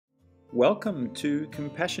Welcome to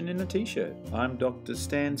Compassion in a T-shirt. I'm Dr.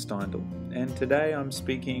 Stan Steindl, and today I'm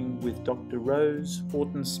speaking with Dr. Rose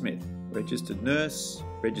Horton-Smith, registered nurse,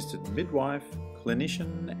 registered midwife,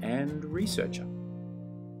 clinician, and researcher.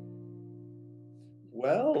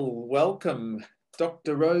 Well, welcome,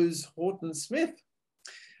 Dr. Rose Horton-Smith,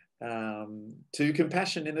 to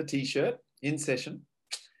Compassion in a T-shirt in session.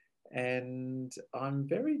 And I'm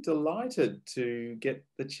very delighted to get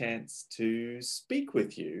the chance to speak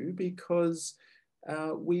with you because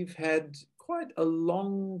we've had quite a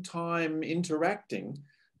long time interacting,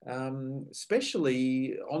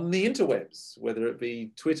 especially on the interwebs, whether it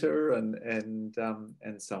be Twitter and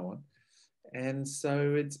so on. And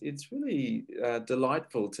so it's really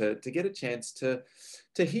delightful to get a chance to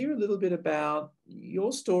hear a little bit about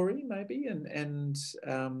your story, maybe,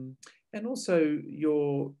 and also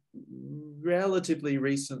your relatively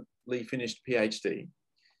recently finished PhD,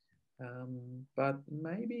 but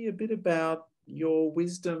maybe a bit about your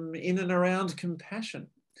wisdom in and around compassion.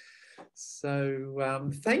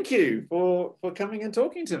 So thank you for coming and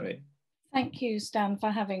talking to me. Thank you, Stan, for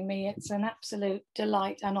having me. It's an absolute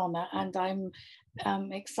delight and honour, and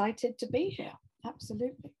I'm excited to be here.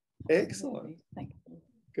 Absolutely. Excellent. Thank you.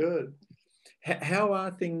 Good. How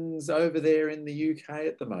are things over there in the UK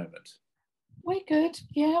at the moment? We're good.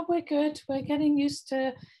 Yeah, we're good. We're getting used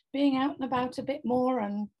to being out and about a bit more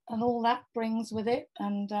and all that brings with it.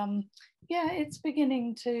 And yeah, it's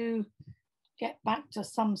beginning to get back to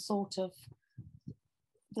some sort of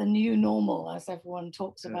the new normal, as everyone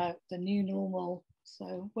talks about, the new normal.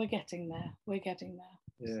 So we're getting there. We're getting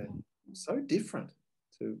there. Yeah, so different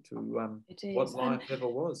to what life ever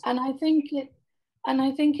was. And I think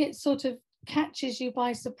it sort of catches you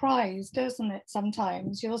by surprise, doesn't it?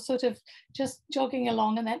 Sometimes you're sort of just jogging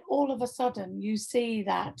along and then all of a sudden you see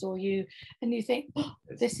that, or you think, oh,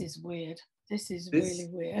 this is weird. This is really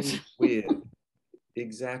weird. Weird.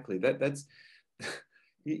 Exactly. That's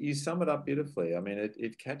you sum it up beautifully. I mean,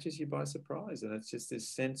 it catches you by surprise, and it's just this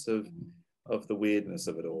sense of the weirdness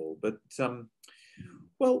of it all. But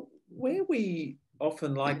well, where we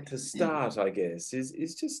often like to start, I guess,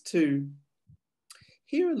 is just to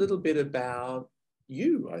hear a little bit about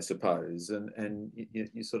you, I suppose, and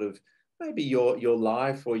you sort of maybe your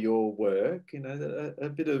life or your work. You know, a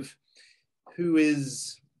bit of who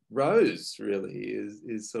is Rose really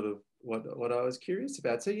is sort of what I was curious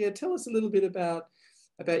about. So yeah, tell us a little bit about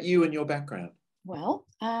you and your background. Well,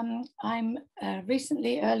 I'm a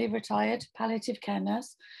recently early retired palliative care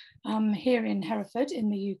nurse here in Hereford in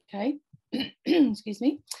the UK. Excuse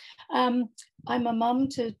me. I'm a mum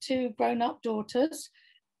to 2 grown-up daughters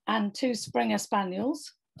and 2 Springer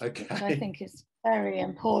Spaniels, okay, which I think is very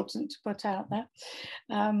important to put out there.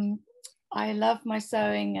 I love my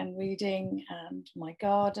sewing and reading and my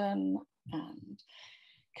garden and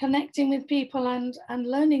connecting with people and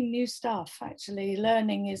learning new stuff. Actually,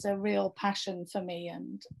 learning is a real passion for me,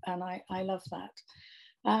 and I love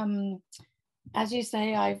that. As you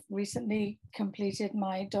say, I've recently completed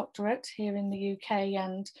my doctorate here in the UK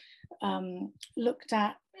and looked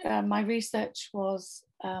at, my research was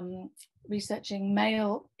researching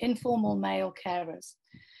informal male carers,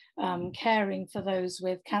 caring for those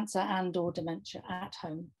with cancer and or dementia at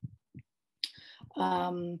home.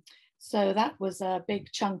 So that was a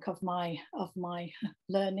big chunk of my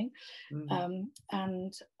learning.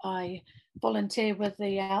 And I volunteer with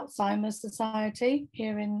the Alzheimer's Society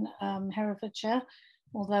here in Herefordshire,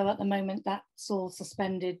 although at the moment that's all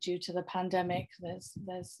suspended due to the pandemic. There's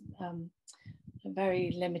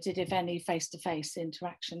very limited, if any, face-to-face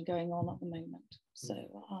interaction going on at the moment.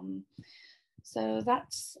 So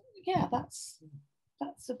that's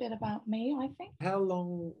a bit about me, I think. How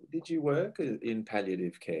long did you work in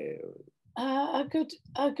palliative care? A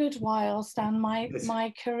good while, Stan.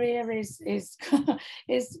 My career is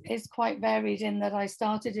quite varied in that I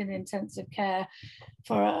started in intensive care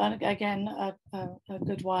for again a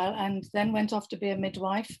good while, and then went off to be a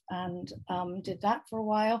midwife and did that for a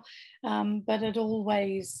while. But it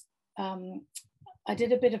always I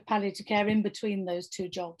did a bit of palliative care in between those 2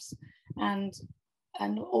 jobs, and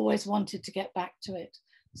always wanted to get back to it.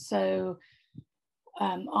 So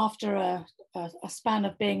after a span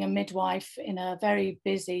of being a midwife in a very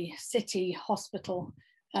busy city hospital,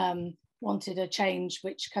 wanted a change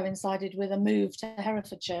which coincided with a move to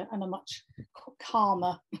Herefordshire and a much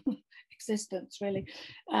calmer existence, really.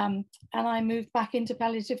 And I moved back into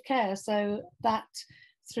palliative care. So that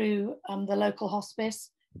through the local hospice,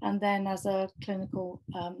 and then as a clinical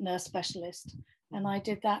nurse specialist. And I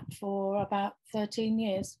did that for about 13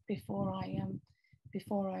 years before I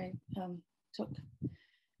took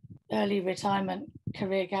early retirement,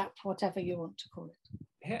 career gap, whatever you want to call it.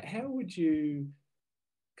 how would you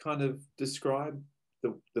kind of describe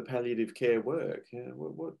the palliative care work?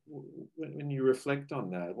 When you reflect on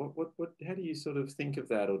that, how do you sort of think of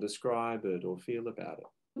that or describe it or feel about it?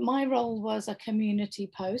 My role was a community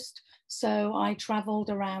post, so I travelled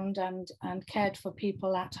around and cared for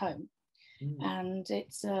people at home. And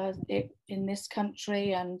it's in this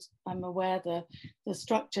country, and I'm aware the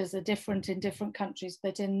structures are different in different countries,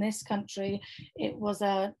 but in this country it was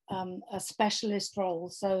a specialist role.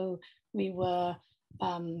 So we were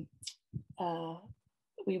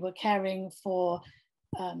caring for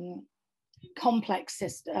complex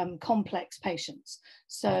patients,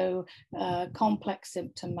 so complex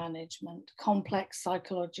symptom management, complex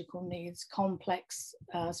psychological needs, complex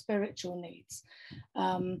spiritual needs,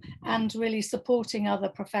 and really supporting other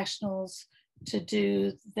professionals to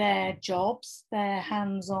do their jobs, their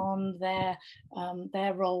hands-on, their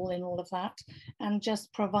role in all of that, and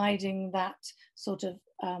just providing that sort of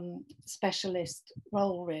specialist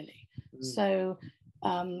role, really. So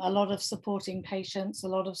a lot of supporting patients, a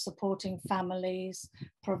lot of supporting families,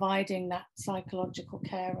 providing that psychological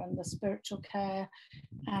care and the spiritual care,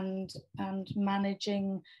 and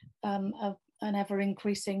managing an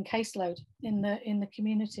ever-increasing caseload in the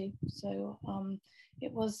community. So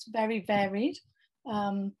it was very varied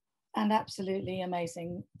and absolutely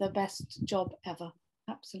amazing. The best job ever.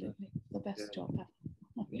 Absolutely the best job ever.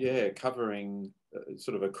 Yeah, covering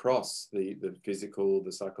sort of across the physical,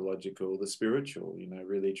 the psychological, the spiritual, you know,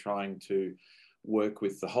 really trying to work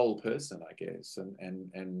with the whole person, I guess,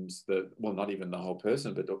 and the, well, not even the whole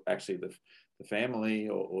person, but actually the family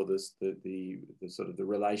or the sort of the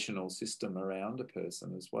relational system around a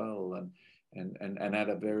person as well, and at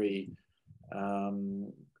a very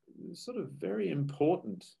sort of very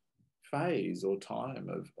important phase or time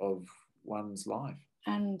of one's life.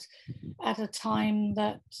 And at a time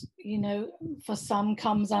that, you know, for some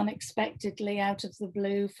comes unexpectedly out of the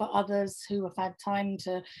blue, for others who have had time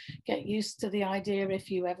to get used to the idea, if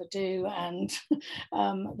you ever do, and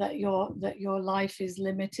that your life is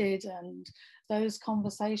limited, and those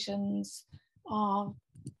conversations are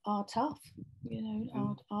tough, you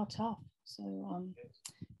know, are tough. So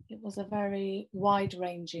it was a very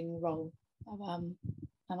wide-ranging role, and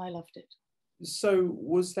I loved it. So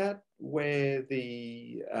was that where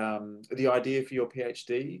the idea for your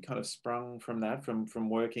PhD kind of sprung from that, from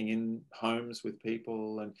working in homes with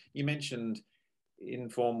people? And you mentioned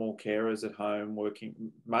informal carers at home,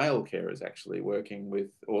 male carers actually working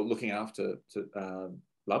with or looking after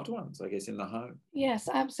loved ones, I guess, in the home. Yes,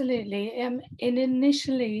 absolutely. It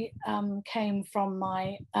initially came from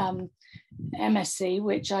my MSc,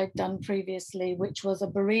 which I'd done previously, which was a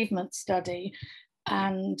bereavement study,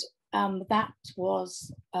 and that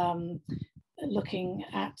was looking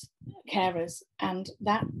at carers, and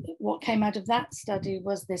that what came out of that study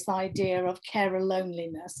was this idea of carer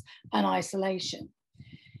loneliness and isolation.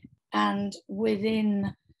 And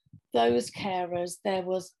within those carers, there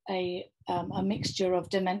was a mixture of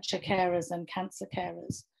dementia carers and cancer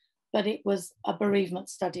carers, but it was a bereavement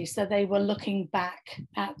study, so they were looking back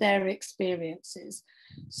at their experiences.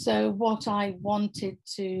 So what I wanted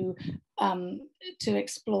to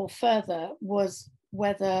explore further was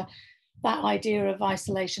whether that idea of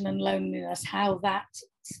isolation and loneliness, how that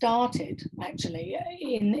started actually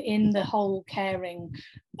in the whole caring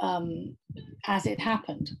as it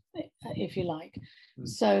happened, if you like.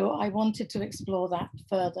 So I wanted to explore that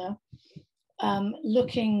further.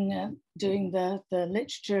 Doing the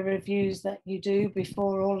literature reviews that you do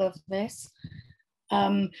before all of this,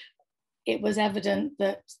 it was evident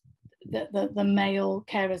that the male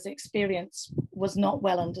carer's experience was not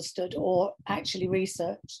well understood or actually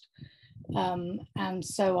researched. And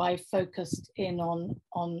so I focused in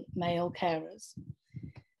on male carers.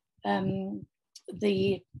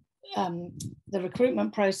 The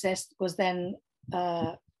recruitment process was then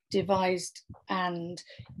devised and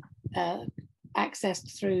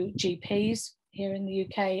accessed through GPs here in the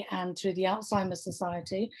UK and through the Alzheimer's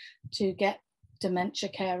Society to get dementia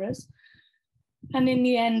carers. And in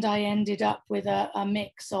the end, I ended up with a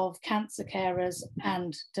mix of cancer carers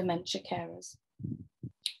and dementia carers.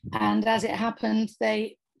 And as it happened,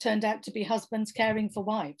 they turned out to be husbands caring for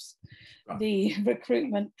wives. Right. The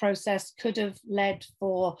recruitment process could have led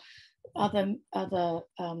for other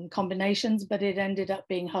combinations, but it ended up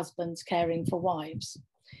being husbands caring for wives.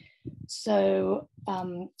 So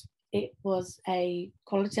it was a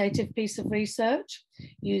qualitative piece of research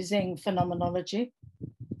using phenomenology.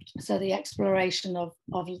 So the exploration of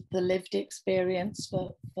the lived experience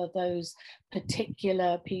for those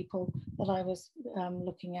particular people that I was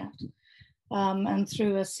looking at. And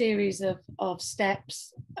through a series of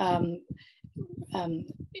steps,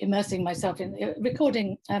 immersing myself in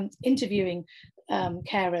recording, interviewing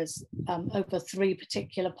carers over 3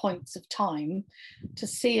 particular points of time to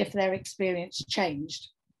see if their experience changed.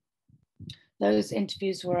 Those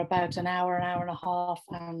interviews were about an hour and a half,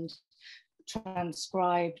 and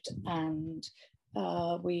transcribed, and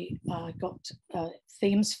we got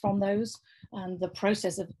themes from those. And the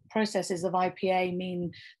processes of IPA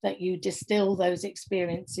mean that you distill those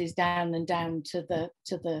experiences down and down to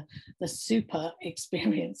the super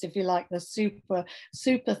experience, if you like, the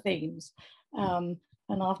super themes. And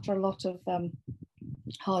after a lot of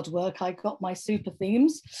hard work, I got my super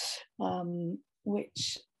themes,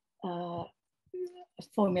 which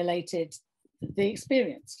formulated the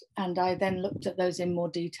experience, and I then looked at those in more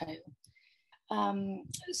detail.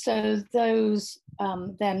 So those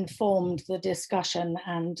then formed the discussion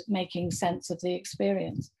and making sense of the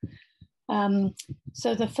experience.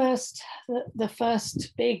 So the first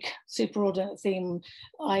big superordinate theme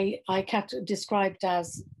I described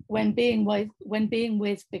as when being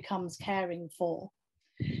with becomes caring for,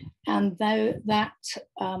 and though that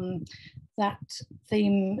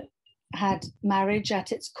theme had marriage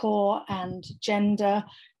at its core, and gender,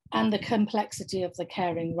 and the complexity of the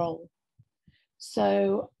caring role.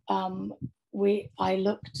 So I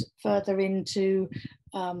looked further into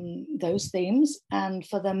those themes, and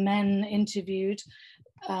for the men interviewed,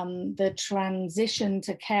 the transition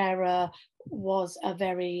to carer was a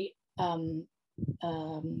very,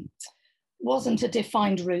 wasn't a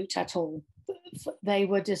defined route at all. They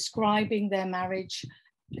were describing their marriage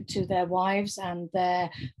to their wives and their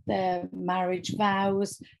marriage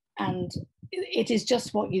vows, and it is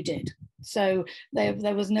just what you did. So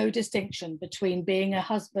there was no distinction between being a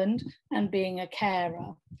husband and being a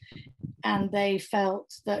carer. And they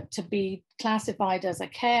felt that to be classified as a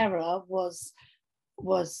carer was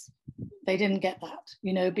they didn't get that,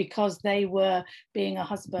 you know, because they were being a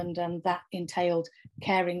husband, and that entailed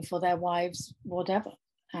caring for their wives, whatever.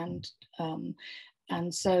 And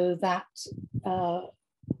so that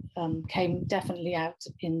came definitely out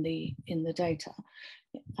in the data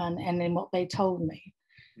and in what they told me.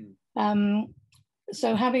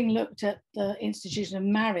 So having looked at the institution of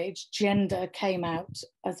marriage, gender came out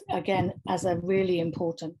as a really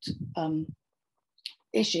important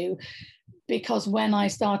issue, because when I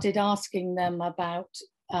started asking them about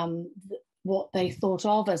what they thought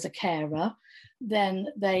of as a carer, then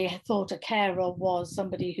they thought a carer was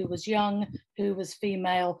somebody who was young, who was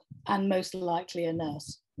female, and most likely a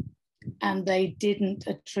nurse. And they didn't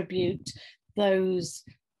attribute those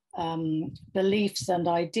beliefs and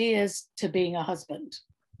ideas to being a husband.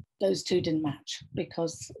 Those two didn't match,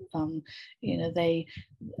 because you know, they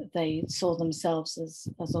saw themselves as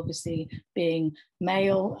obviously being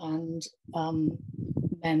male, and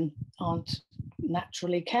men aren't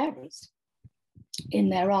naturally carers in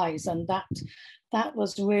their eyes. And that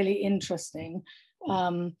was really interesting,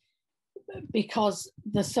 because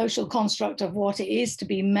the social construct of what it is to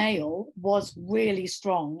be male was really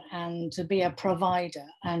strong, and to be a provider,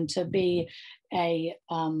 and to be a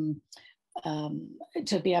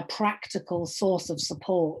practical source of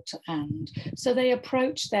support. And so they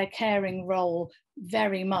approached their caring role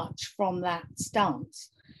very much from that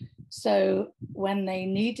stance. So when they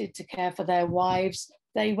needed to care for their wives,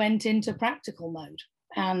 they went into practical mode,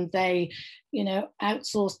 and they, you know,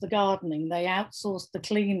 outsourced the gardening, they outsourced the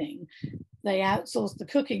cleaning, they outsourced the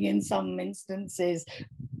cooking in some instances,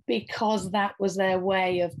 because that was their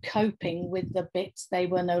way of coping with the bits they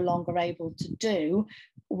were no longer able to do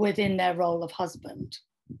within their role of husband.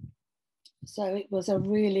 So it was a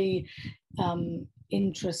really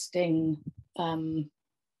interesting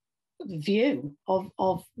view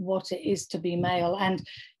of what it is to be male, and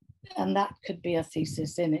that could be a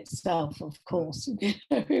thesis in itself, of course.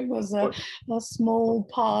 It was a small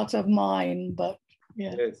part of mine, but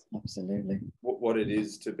yeah, yes, absolutely. What it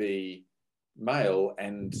is to be male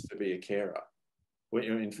and to be a carer.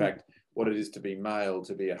 In fact, what it is to be male,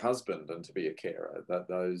 to be a husband, and to be a carer. That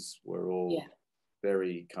those were all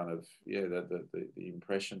very kind of, the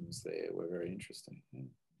impressions there were very interesting. Yeah.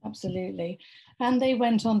 Absolutely. And they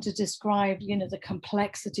went on to describe, you know, the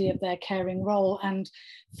complexity of their caring role. And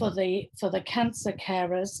for the cancer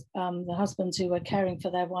carers, the husbands who were caring for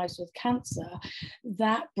their wives with cancer,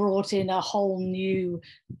 that brought in a whole new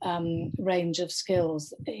range of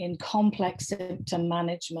skills in complex symptom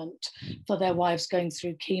management for their wives going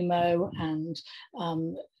through chemo, and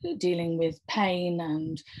dealing with pain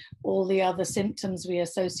and all the other symptoms we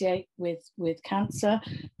associate with cancer,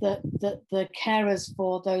 that the carers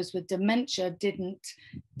for those with dementia didn't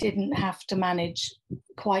have to manage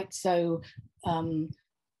quite so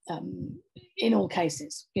in all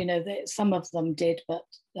cases, you know, some of them did, but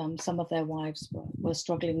some of their wives were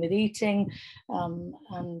struggling with eating,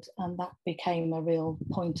 and that became a real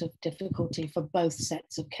point of difficulty for both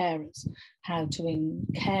sets of carers, how to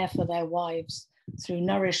care for their wives through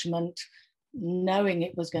nourishment, knowing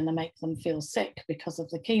it was going to make them feel sick because of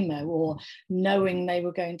the chemo, or knowing they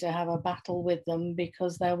were going to have a battle with them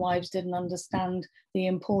because their wives didn't understand the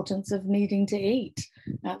importance of needing to eat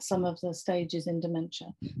at some of the stages in dementia.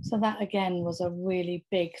 So that again was a really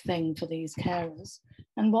big thing for these carers,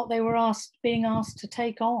 and what they were being asked to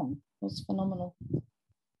take on was phenomenal.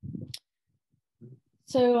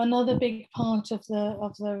 So another big part of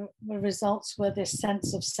the results were this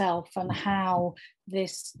sense of self and how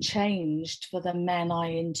this changed for the men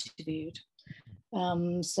I interviewed.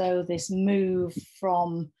 So this move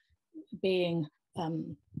from being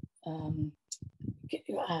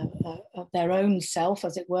their own self,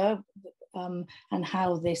 as it were, and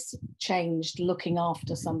how this changed looking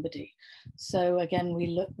after somebody. So again,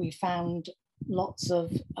 we found lots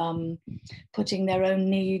of putting their own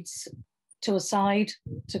needs to a side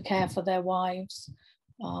to care for their wives,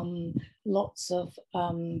 lots of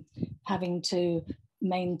having to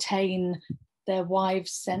maintain their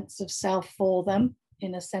wives' sense of self for them,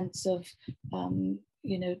 in a sense of,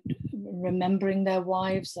 you know, remembering their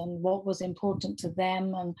wives and what was important to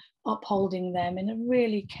them and upholding them in a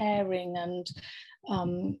really caring and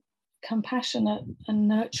compassionate and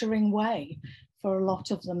nurturing way for a lot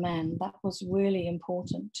of the men. That was really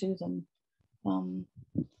important to them.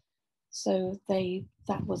 So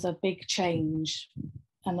that was a big change.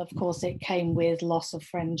 And of course it came with loss of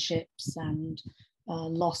friendships and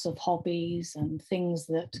loss of hobbies and things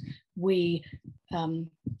that we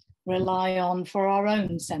rely on for our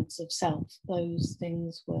own sense of self. Those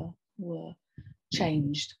things were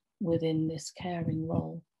changed within this caring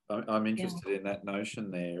role. I'm interested in that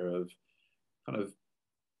notion there of kind of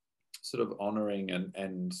sort of honouring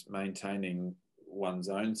and maintaining one's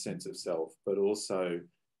own sense of self, but also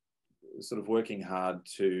sort of working hard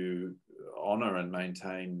to honour and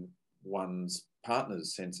maintain one's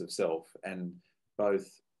partner's sense of self, and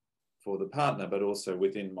both for the partner, but also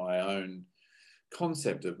within my own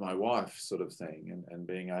concept of my wife, sort of thing, and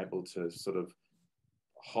being able to sort of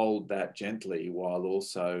hold that gently while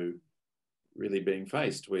also really being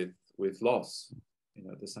faced with loss, you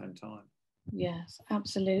know, at the same time. Yes,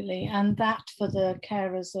 absolutely. And that for the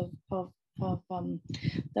carers of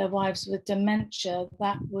their wives with dementia,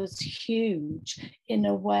 that was huge in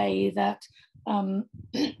a way that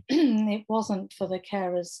it wasn't for the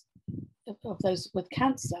carers of those with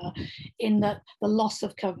cancer, in that the loss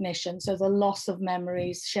of cognition, so the loss of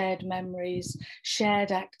memories,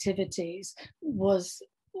 shared activities was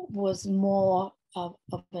more of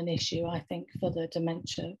an issue, I think, for the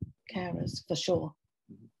dementia carers, for sure.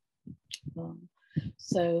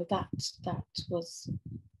 So that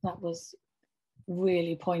was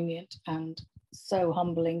really poignant and so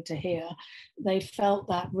humbling to hear. They felt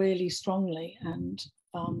that really strongly, and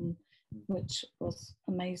which was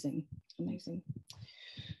amazing.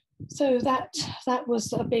 So that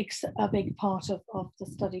was a big part of the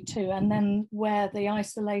study too. And then where the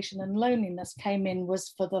isolation and loneliness came in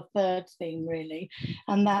was for the third theme, really,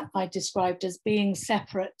 and that I described as being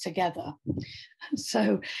separate together.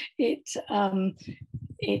 So we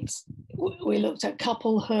looked at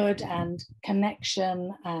couplehood and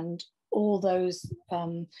connection and all those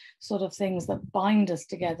sort of things that bind us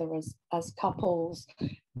together as couples,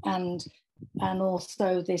 and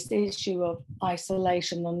also this issue of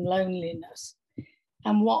isolation and loneliness.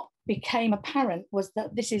 And what became apparent was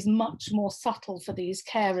that this is much more subtle for these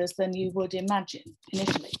carers than you would imagine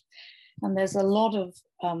initially. And there's a lot of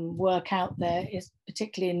work out there,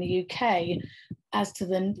 particularly in the UK, as to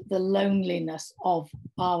the loneliness of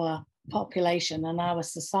our population and our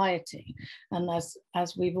society. And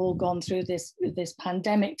as we've all gone through this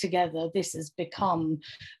pandemic together, this has become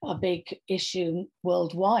a big issue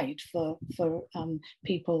worldwide for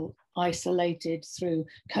people isolated through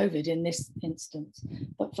COVID in this instance.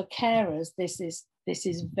 But for carers, this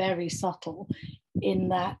is very subtle, in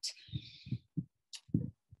that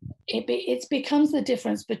it becomes the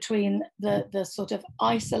difference between the sort of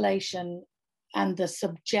isolation and the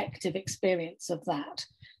subjective experience of that.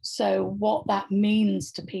 So what that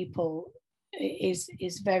means to people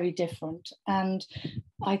is very different. And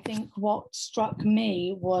I think what struck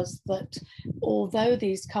me was that although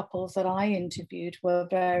these couples that I interviewed were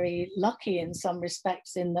very lucky in some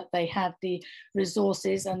respects, in that they had the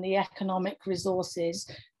resources and the economic resources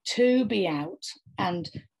to be out and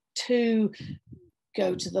to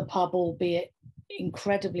go to the pub, albeit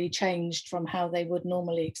incredibly changed from how they would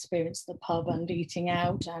normally experience the pub and eating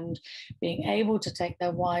out and being able to take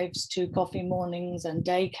their wives to coffee mornings and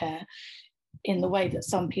daycare in the way that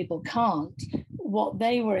some people can't. What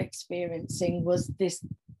they were experiencing was this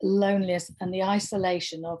loneliness and the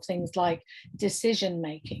isolation of things like decision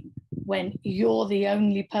making. When you're the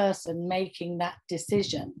only person making that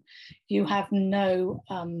decision, you have no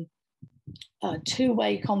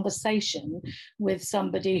two-way conversation with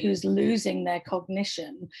somebody who's losing their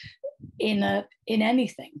cognition in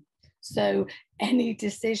anything. So any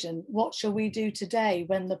decision, what shall we do today,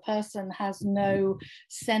 when the person has no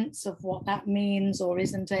sense of what that means or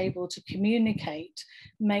isn't able to communicate,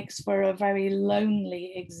 makes for a very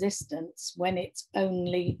lonely existence when it's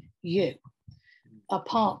only you,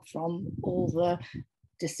 apart from all the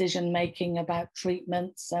decision making about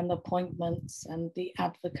treatments and appointments and the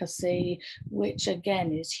advocacy, which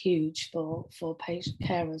again is huge for patient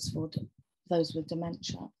carers, for those with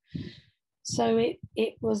dementia. So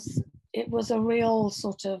it was a real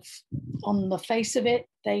sort of, on the face of it,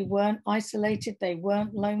 they weren't isolated, they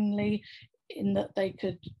weren't lonely, in that they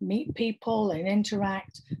could meet people and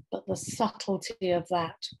interact, but the subtlety of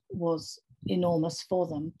that was enormous for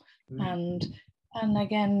them. And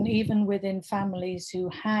again, even within families who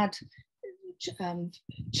had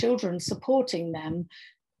children supporting them,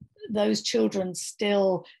 those children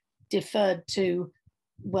still deferred to,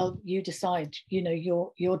 well, you decide, you know,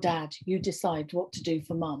 your dad, you decide what to do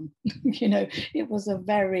for mum. You know, it was a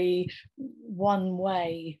very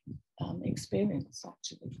one-way experience,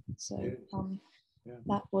 actually. So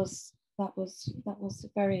that was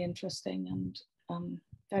very interesting and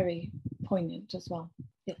very poignant as well.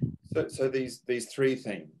 Yeah. So these three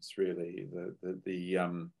things really, the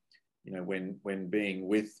you know, when being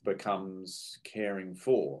with becomes caring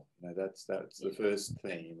for, you know, that's the first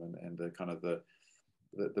theme, and the kind of the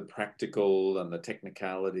practical and the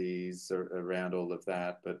technicalities around all of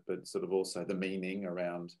that, but sort of also the meaning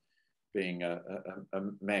around being a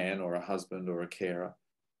man or a husband or a carer.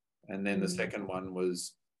 And then the second one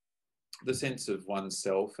was the sense of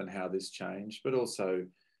oneself and how this changed, but also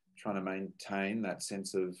trying to maintain that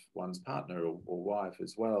sense of one's partner or wife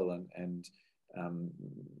as well, and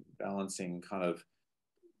balancing kind of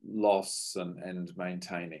loss and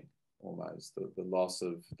maintaining almost the loss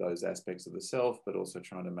of those aspects of the self, but also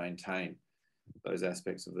trying to maintain those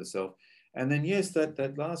aspects of the self. And then, yes,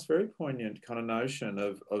 that last very poignant kind of notion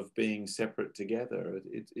of being separate together,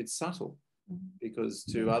 it's subtle, because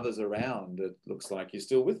to others around, it looks like you're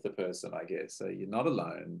still with the person, I guess. So you're not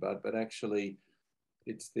alone, but actually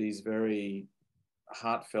it's these very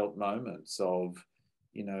heartfelt moments of,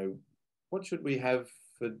 you know, what should we have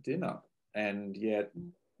for dinner? And yet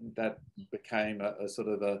that became a sort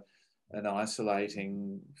of an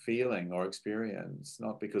isolating feeling or experience,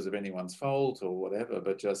 not because of anyone's fault or whatever,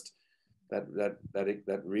 but just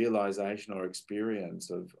that realization or experience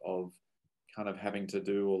of kind of having to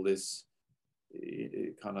do all this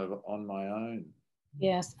kind of on my own.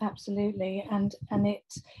 Yes, absolutely. And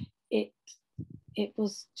it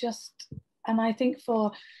was just, and I think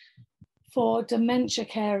for dementia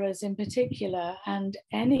carers in particular, and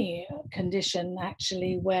any condition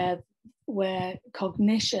actually where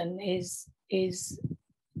cognition is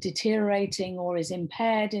deteriorating or is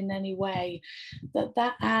impaired in any way,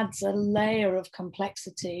 that adds a layer of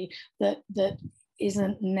complexity that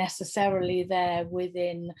isn't necessarily there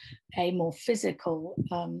within a more physical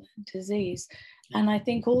disease. And I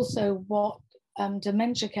think also what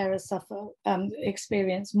dementia carers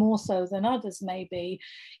experience more so than others maybe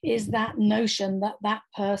is that notion that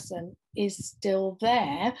person is still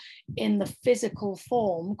there in the physical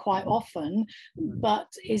form quite often, but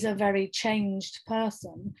is a very changed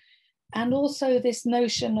person. And also this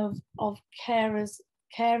notion of carers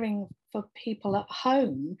caring for people at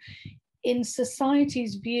home, in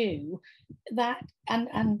society's view, that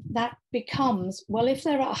and that becomes, well, if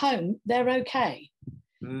they're at home, they're okay.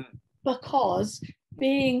 Because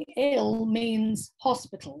being ill means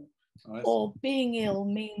hospital, or being ill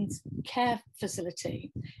means care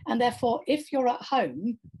facility. And therefore, if you're at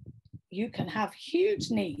home, you can have huge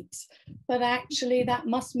needs, but actually that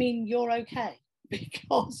must mean you're okay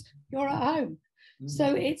because you're at home.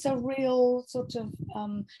 So it's a real sort of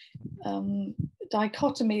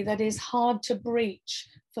dichotomy that is hard to breach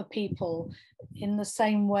for people, in the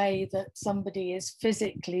same way that somebody is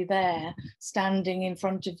physically there standing in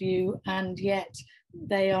front of you, and yet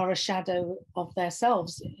they are a shadow of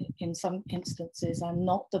themselves in some instances and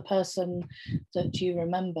not the person that you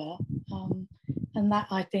remember. And that,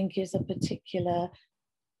 I think, is a particular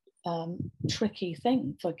tricky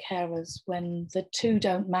thing for carers when the two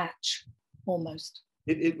don't match almost.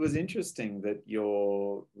 It was interesting that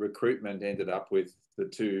your recruitment ended up with the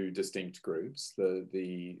two distinct groups, the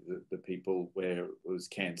people where it was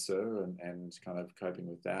cancer and kind of coping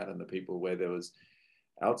with that, and the people where there was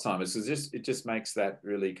Alzheimer's. So it just makes that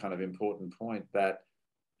really kind of important point that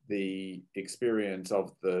the experience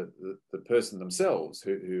of the person themselves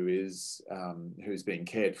who's being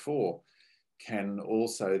cared for can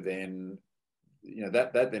also then,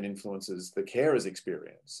 that then influences the carer's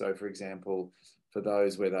experience. So for example, for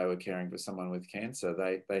those where they were caring for someone with cancer,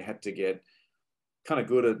 they had to get kind of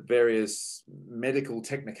good at various medical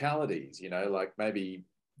technicalities, like maybe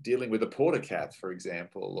dealing with a portacath, for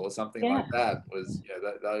example, or something like that was,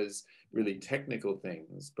 those really technical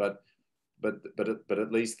things. But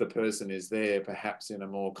at least the person is there perhaps in a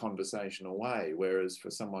more conversational way. Whereas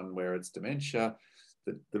for someone where it's dementia,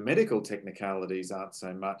 the medical technicalities aren't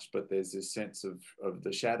so much, but there's this sense of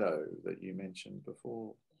the shadow that you mentioned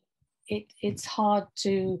before. It's hard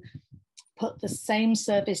to put the same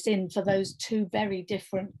service in for those two very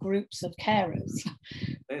different groups of carers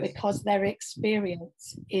because their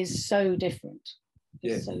experience is so different.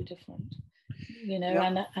 It's so different.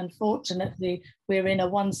 And unfortunately, we're in a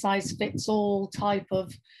one-size-fits-all type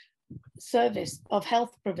of service of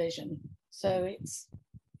health provision. So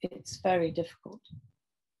it's very difficult.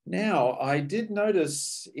 Now, I did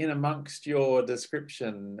notice in amongst your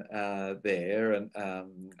description there, and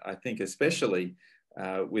I think especially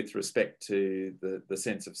with respect to the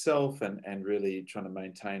sense of self and really trying to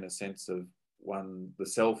maintain a sense of the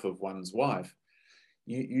self of one's wife,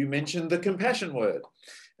 you mentioned the compassion word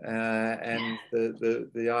and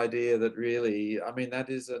the idea that really, I mean, that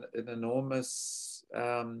is an enormous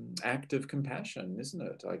act of compassion, isn't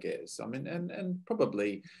it, I guess? I mean, and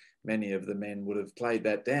probably many of the men would have played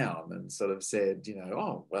that down and sort of said,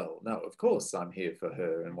 oh, well, no, of course I'm here for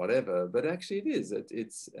her and whatever. But actually it is.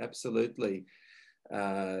 It's absolutely,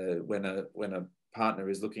 when a partner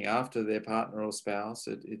is looking after their partner or spouse,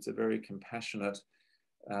 it's a very compassionate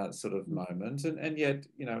sort of moment. And yet,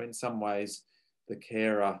 in some ways, the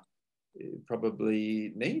carer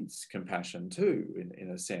probably needs compassion too,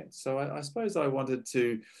 in a sense. So I suppose I wanted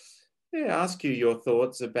to ask you your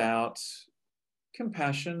thoughts about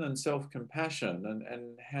compassion and self-compassion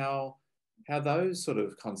and how those sort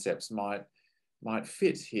of concepts might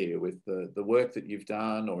fit here with the work that you've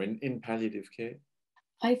done or in palliative care.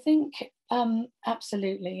 I think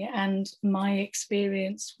absolutely, and my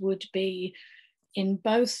experience would be in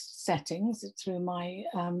both settings through my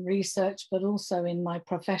research, but also in my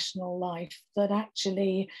professional life, that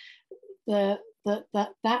actually that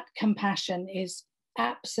compassion is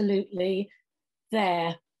absolutely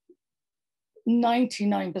there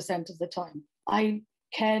 99% of the time. I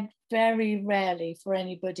cared very rarely for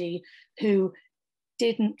anybody who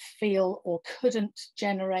didn't feel or couldn't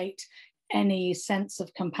generate any sense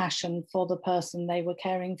of compassion for the person they were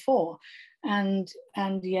caring for, and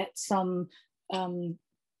yet some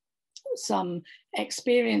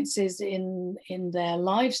experiences in their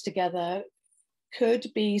lives together could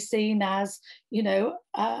be seen as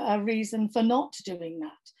a reason for not doing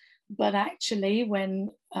that. But actually,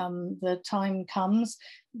 when the time comes,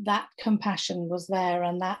 that compassion was there,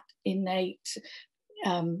 and that innate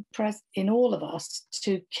in all of us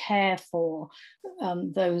to care for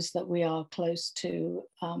those that we are close to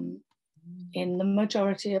in the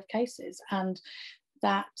majority of cases. And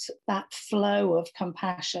that flow of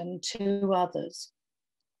compassion to others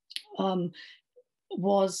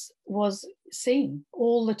was seen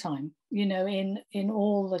all the time, in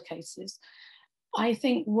all the cases. I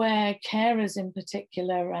think where carers in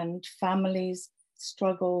particular and families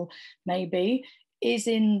struggle maybe is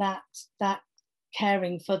in that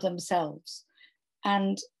caring for themselves,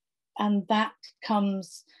 and that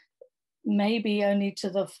comes maybe only to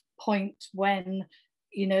the point when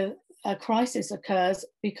a crisis occurs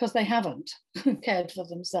because they haven't cared for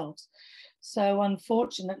themselves. So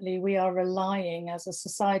unfortunately, we are relying as a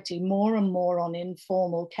society more and more on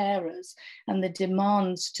informal carers and the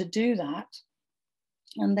demands to do that.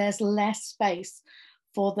 And there's less space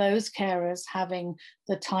for those carers having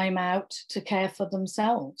the time out to care for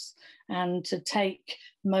themselves and to take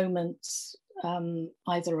moments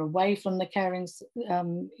either away from the caring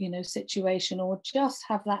situation, or just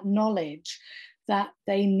have that knowledge that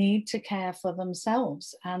they need to care for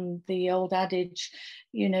themselves. And the old adage,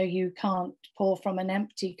 you can't pour from an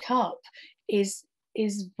empty cup, is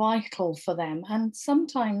vital for them. And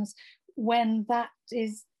sometimes when that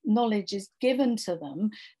knowledge is given to them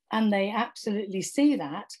and they absolutely see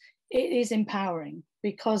that, it is empowering,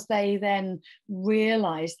 because they then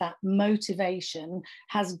realize that motivation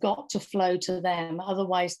has got to flow to them.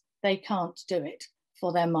 Otherwise, they can't do it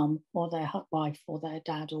for their mum or their wife or their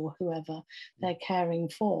dad or whoever they're caring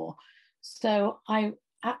for. So I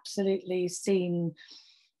absolutely seen,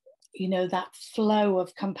 you know, that flow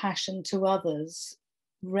of compassion to others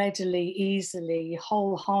readily, easily,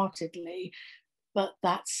 wholeheartedly, but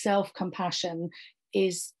that self-compassion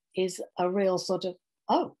is a real sort of,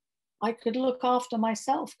 oh, I could look after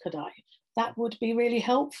myself, could I? That would be really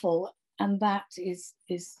helpful. And that is,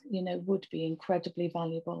 you know, would be incredibly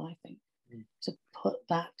valuable, I think, to put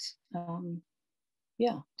that,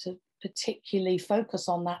 to particularly focus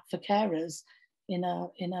on that for carers in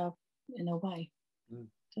a way.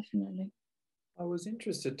 Definitely. I was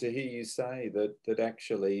interested to hear you say that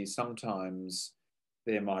actually sometimes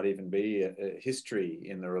there might even be a history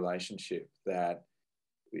in the relationship that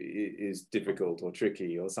is difficult or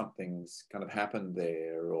tricky, or something's kind of happened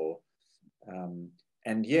there, or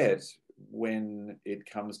and yet when it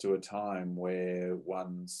comes to a time where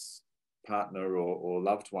one's partner or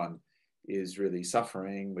loved one is really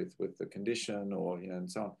suffering with the condition, or, you know, and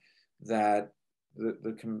so on, that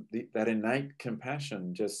that innate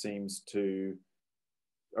compassion just seems to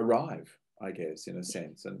arrive, I guess, in a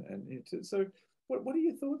sense. And so what are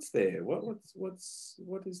your thoughts there? What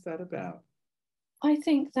is that about? I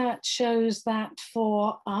think that shows that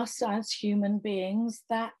for us as human beings,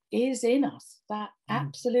 that is in us. That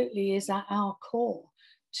absolutely is at our core,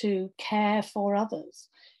 to care for others.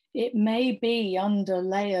 It may be under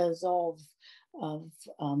layers of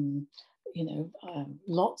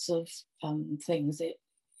lots of things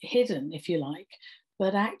hidden, if you like,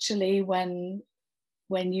 but actually when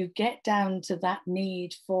you get down to that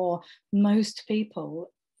need for most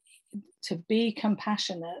people to be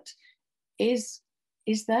compassionate is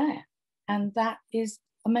there, and that is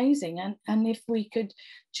amazing. And if we could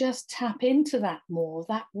just tap into that more,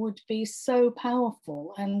 that would be so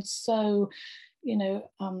powerful and so, you know,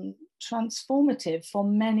 transformative for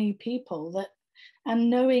many people. That, and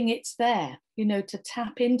knowing it's there, you know, to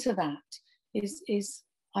tap into that is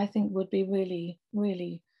I think would be really,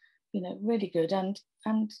 really, you know, really good. And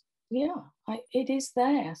yeah, it is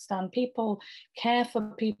there, Stan. People care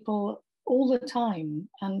for people all the time,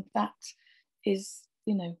 and that is,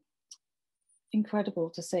 you know, incredible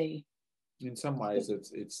to see. In some ways,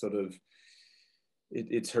 it's sort of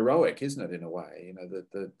it's heroic, isn't it? In a way, you know,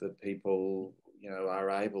 that people, you know, are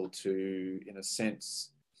able to, in a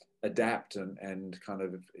sense, adapt and kind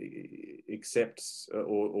of accept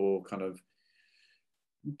or kind of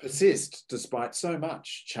persist despite so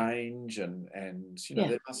much change, and you know,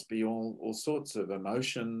 there must be all sorts of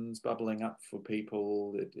emotions bubbling up for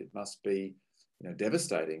people. It must be, you know,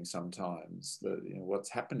 devastating sometimes, you know, what's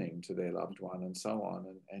happening to their loved one and so on,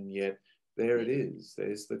 and yet there it is.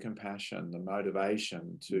 There's the compassion, the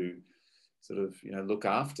motivation to sort of, you know, look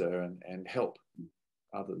after and help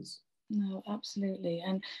others. No, absolutely.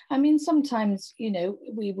 And I mean, sometimes, you know,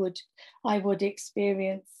 I would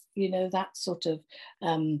experience, you know, that sort of,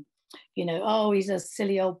 you know, oh, he's a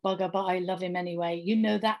silly old bugger, but I love him anyway. You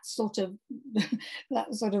know, that sort of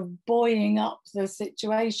buoying up the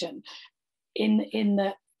situation in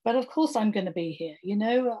the, but of course I'm going to be here, you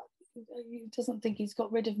know. He doesn't think he's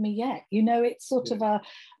got rid of me yet, you know. It's sort of a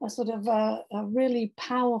really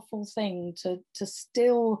powerful thing to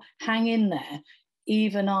still hang in there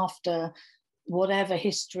even after whatever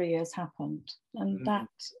history has happened, and that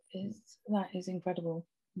is incredible.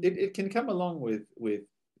 It can come along with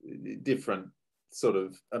different sort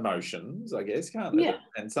of emotions, I guess, can't it?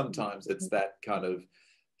 And sometimes it's that kind of,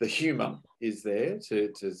 the humor is there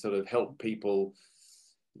to sort of help people,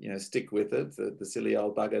 you know, stick with it, the silly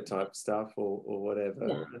old bugger type stuff or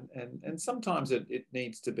whatever. And sometimes it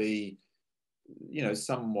needs to be, you know,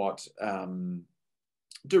 somewhat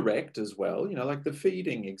direct as well. You know, like the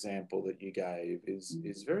feeding example that you gave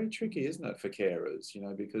is very tricky, isn't it, for carers, you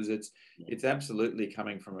know, because it's absolutely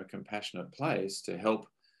coming from a compassionate place to help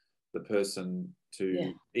the person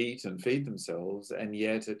to eat and feed themselves, and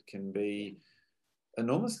yet it can be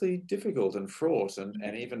enormously difficult and fraught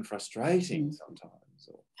and even frustrating sometimes.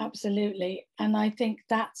 Absolutely. And I think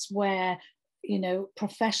that's where, you know,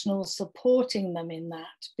 professionals supporting them in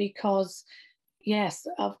that, because yes,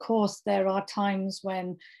 of course, there are times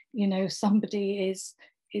when, you know, somebody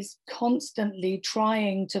is constantly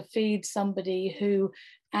trying to feed somebody who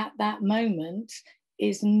at that moment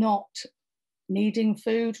is not needing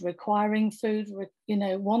food, requiring food, you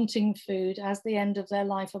know, wanting food as the end of their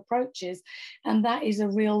life approaches. And that is a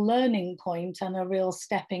real learning point and a real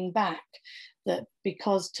stepping back, that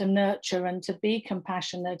because to nurture and to be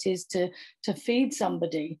compassionate is to feed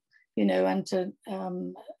somebody, you know, and to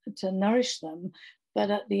nourish them. But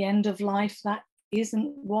at the end of life, that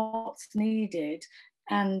isn't what's needed.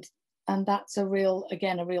 And that's a real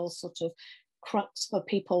sort of crux for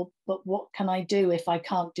people. But what can I do if I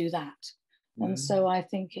can't do that? And so I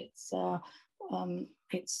think it's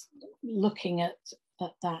looking at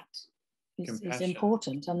that is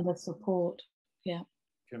important, and the support. Yeah,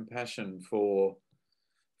 compassion for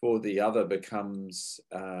the other becomes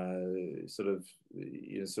sort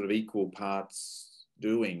of equal parts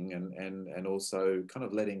doing and also kind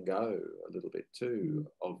of letting go a little bit too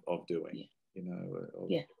of doing.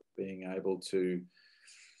 Being able to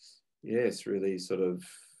really sort of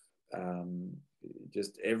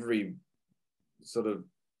just every sort of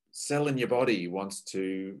cell in your body wants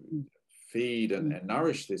to feed and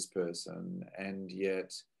nourish this person, and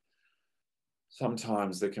yet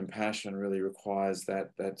sometimes the compassion really requires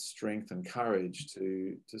that strength and courage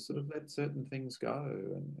to sort of let certain things go,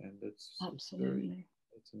 and it's absolutely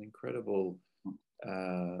it's an incredible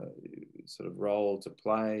sort of role to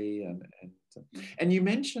play. And you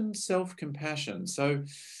mentioned self-compassion, so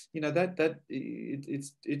that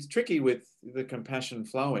it's tricky with the compassion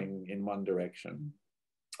flowing in one direction,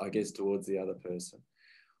 I guess, towards the other person.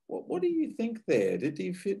 What do you think there? Did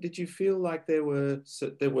you feel like there were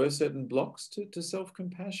certain blocks to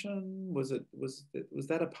self-compassion? Was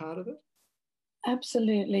that a part of it?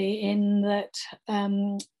 Absolutely, in that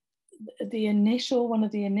one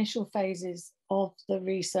of the initial phases of the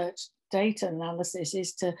research data analysis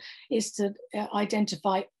is to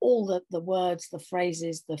identify all the words, the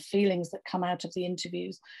phrases, the feelings that come out of the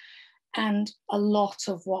interviews. And a lot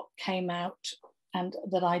of what came out, and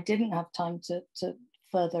that I didn't have time to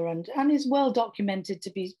further and is well documented,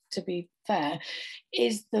 to be fair,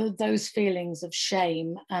 is those feelings of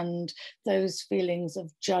shame and those feelings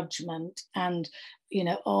of judgment and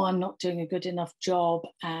oh, I'm not doing a good enough job,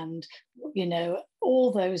 and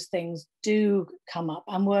all those things do come up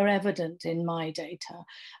and were evident in my data,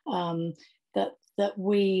 that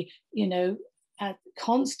we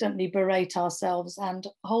constantly berate ourselves and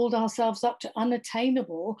hold ourselves up to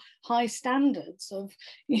unattainable high standards of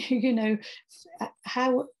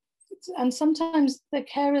how, and sometimes the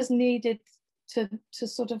carers needed to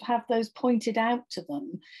sort of have those pointed out to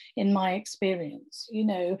them. In my experience,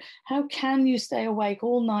 how can you stay awake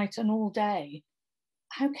all night and all day?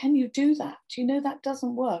 How can you do that? That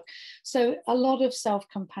doesn't work. So a lot of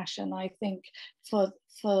self-compassion, I think, for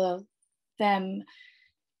them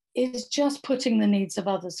is just putting the needs of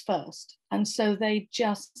others first. And so they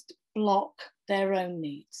just block their own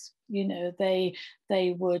needs. They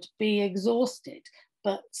would be exhausted,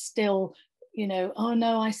 but still, oh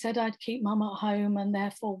no, I said I'd keep mum at home and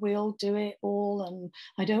therefore we'll do it all. And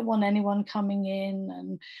I don't want anyone coming in,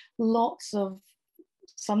 and lots of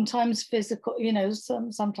sometimes physical,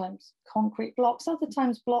 sometimes concrete blocks, other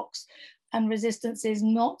times blocks and resistance is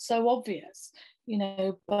not so obvious,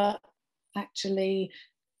 but actually,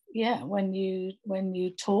 when you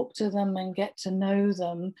talk to them and get to know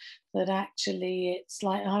them, that actually it's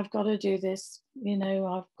like, I've got to do this,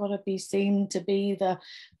 I've got to be seen to be the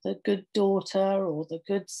good daughter or the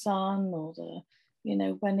good son, or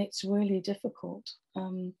when it's really difficult,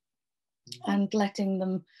 and letting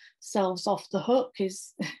themselves off the hook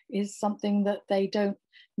is something that they don't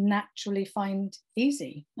naturally find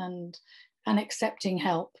easy, and accepting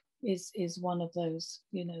help is one of those,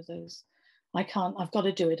 those I've got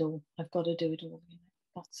to do it all. I've got to do it all.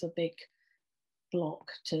 That's a big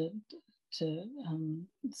block to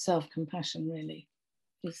self-compassion, really,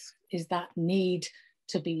 is that need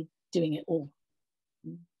to be doing it all.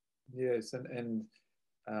 Yes, and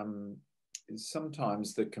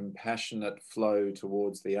sometimes the compassionate flow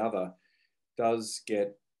towards the other does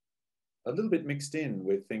get a little bit mixed in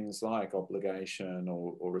with things like obligation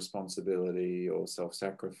or responsibility or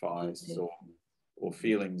self-sacrifice, or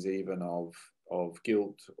feelings even of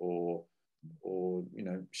guilt or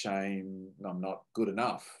shame. I'm not good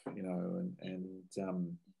enough, and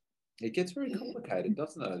it gets very complicated,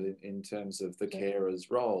 doesn't it, in terms of the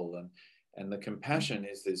carer's role, and the compassion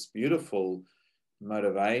is this beautiful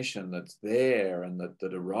motivation that's there and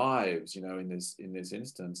that arrives, in this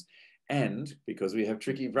instance. And because we have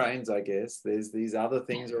tricky brains, I guess, there's these other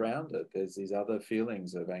things around it. There's these other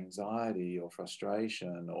feelings of anxiety or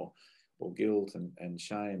frustration or guilt and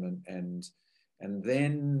shame, and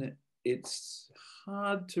then it's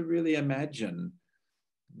hard to really imagine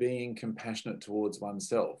being compassionate towards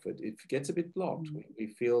oneself. It gets a bit blocked. We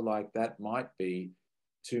feel like that might be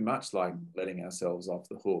too much like letting ourselves off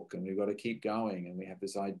the hook, and we've got to keep going, and we have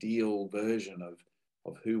this ideal version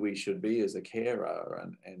of who we should be as a carer,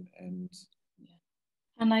 and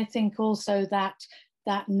I think also that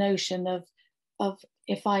notion of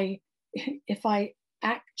if I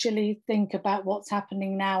actually think about what's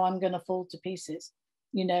happening now, I'm going to fall to pieces.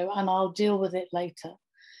 you know, and I'll deal with it later.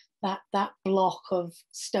 That block of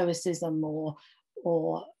stoicism or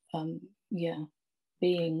yeah,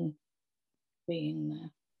 being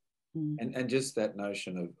there. And just that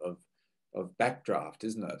notion of backdraft,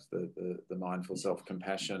 isn't it? The mindful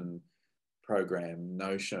self-compassion program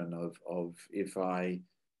notion of if I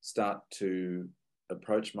start to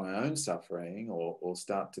approach my own suffering or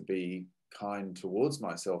start to be kind towards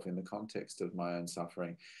myself in the context of my own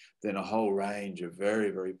suffering, then a whole range of very,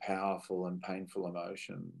 very powerful and painful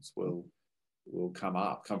emotions will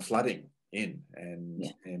come flooding in,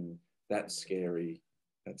 and that's scary.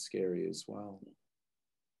 That's scary as well.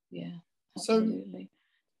 Yeah, absolutely.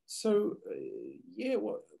 So yeah,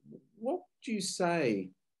 what do you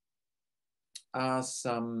say are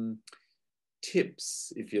some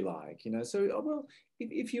tips, if you like? You know, so well,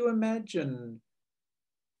 if you imagine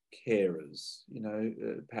carers, you know,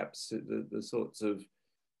 perhaps the sorts of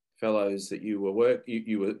fellows that you were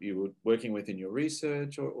working with in your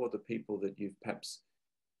research, or the people that you've perhaps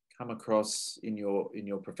come across in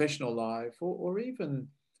your professional life, or even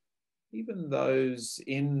those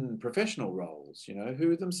in professional roles, you know,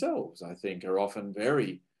 who themselves, I think, are often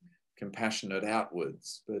very compassionate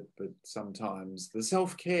outwards, but sometimes the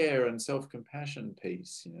self-care and self-compassion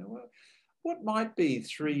piece, you know, what might be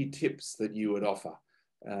 3 tips that you would offer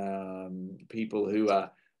people who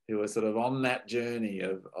are sort of on that journey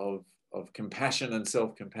of compassion and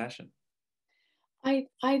self-compassion?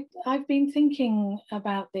 I've been thinking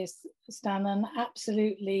about this, Stan, and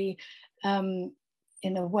absolutely,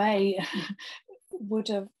 in a way, would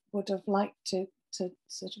have liked to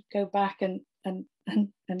sort of go back and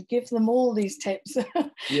give them all these tips.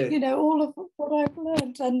 Yeah. You know, all of what I've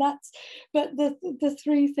learned, and that's. But the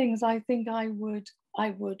 3 things I think I would.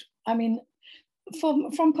 I mean,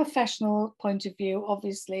 from professional point of view,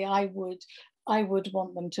 obviously, I would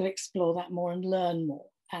want them to explore that more and learn more.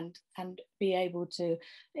 And be able to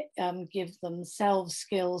give themselves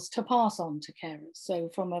skills to pass on to carers. So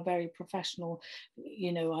from a very professional,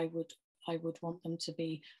 you know, I would want them to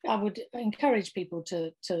be, I would encourage people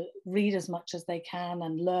to read as much as they can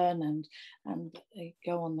and learn and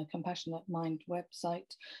go on the Compassionate Mind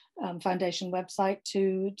website, Foundation website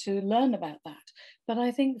to learn about that. But I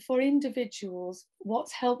think for individuals,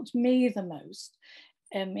 what's helped me the most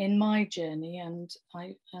in my journey, and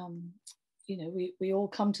I, you know, we all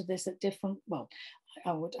come to this at different, well,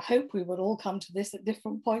 I would hope we would all come to this at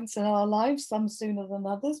different points in our lives, some sooner than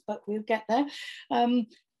others, but we'll get there.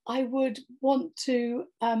 I would want to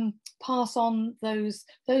pass on those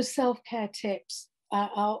self-care tips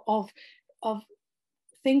of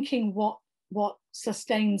thinking what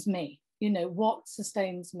sustains me. You know, what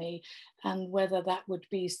sustains me, and whether that would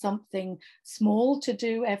be something small to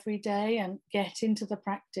do every day and get into the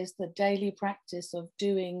practice, the daily practice of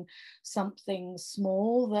doing something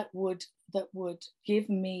small that would give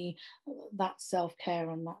me that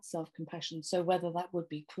self-care and that self-compassion. So whether that would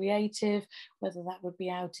be creative, whether that would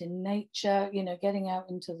be out in nature, you know, getting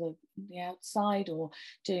out into the outside, or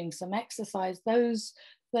doing some exercise, those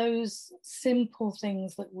simple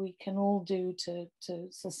things that we can all do to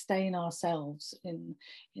sustain ourselves in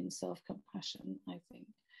self-compassion, I think.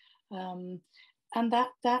 And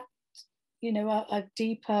that you know, a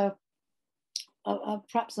deeper,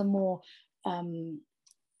 perhaps a more I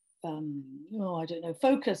don't know,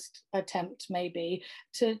 focused attempt maybe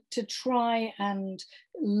to try and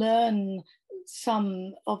learn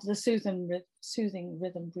some of the soothing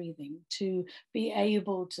rhythm breathing, to be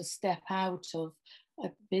able to step out of a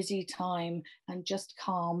busy time and just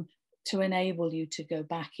calm, to enable you to go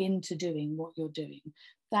back into doing what you're doing.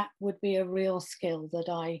 That would be a real skill that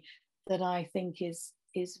I think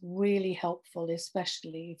is really helpful,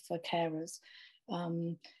 especially for carers,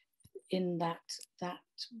 in that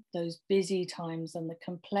those busy times and the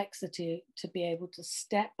complexity, to be able to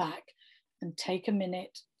step back and take a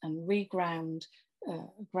minute and reground,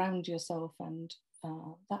 ground yourself, and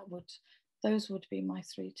those would be my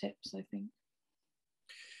 3 tips, I think.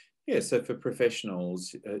 Yeah, so for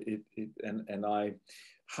professionals, and I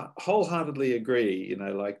wholeheartedly agree, you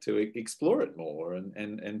know, like to explore it more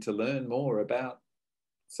and to learn more about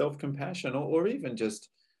self-compassion, or even just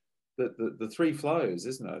the 3 flows,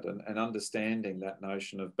 isn't it? And understanding that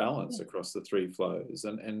notion of balance across the 3 flows,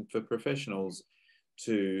 and for professionals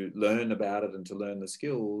to learn about it and to learn the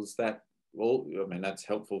skills that, well, I mean, that's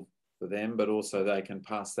helpful for them, but also they can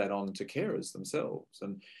pass that on to carers themselves.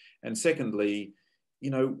 And secondly, you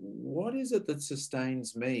know, what is it that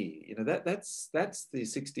sustains me? You know, that's the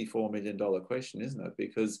 $64 million question, isn't it?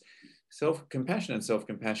 Because self-compassion and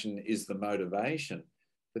self-compassion is the motivation,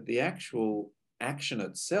 but the actual action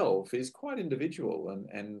itself is quite individual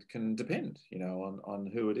and can depend, you know, on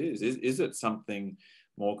who it is. Is it something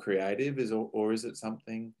more creative, or is it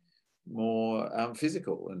something more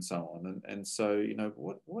physical and so on? And so, you know,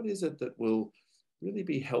 what is it that will really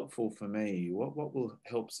be helpful for me? What will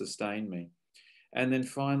help sustain me? And then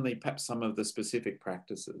finally, perhaps some of the specific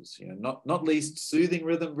practices, you know, not least soothing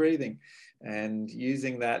rhythm breathing, and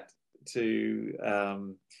using that to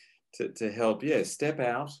help, yeah, step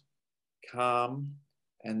out, calm,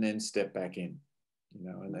 and then step back in, you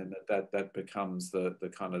know, and then that becomes the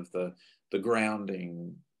kind of the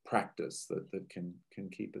grounding practice that can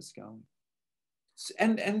keep us going.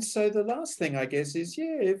 And so the last thing, I guess, is,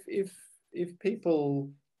 yeah, if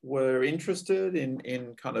people were interested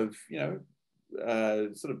in kind of, you know,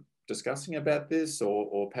 sort of discussing about this,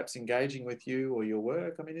 or perhaps engaging with you or your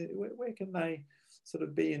work, I mean, where can they sort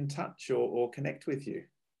of be in touch or connect with you?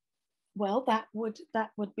 Well, that would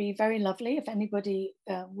be very lovely. If anybody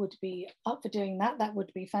would be up for doing that, that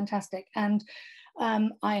would be fantastic. And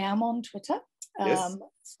I am on Twitter. Yes.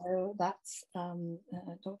 So that's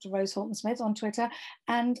Dr. Rose Horton-Smith on Twitter,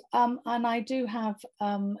 and I do have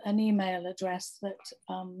an email address that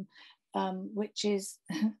which is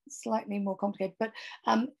slightly more complicated, but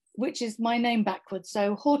which is my name backwards.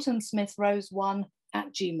 So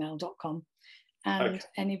hortonsmithrose1@gmail.com. And Okay.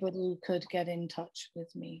 anybody could get in touch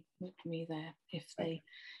with me there if they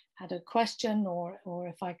had a question, or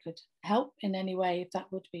if I could help in any way.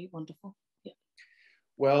 That would be wonderful. Yeah.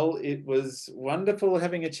 Well, it was wonderful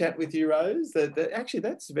having a chat with you, Rose. Actually,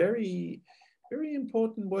 that's very, very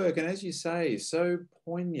important work, and as you say, so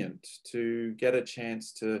poignant to get a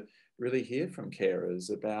chance to really hear from carers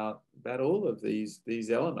about all of these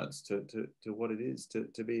elements to what it is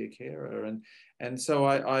to be a carer. And so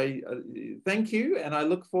I thank you, and I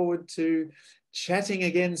look forward to chatting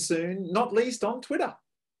again soon, not least on Twitter.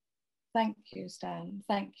 Thank you, Stan.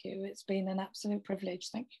 Thank you. It's been an absolute privilege.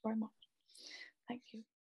 Thank you very much. Thank you.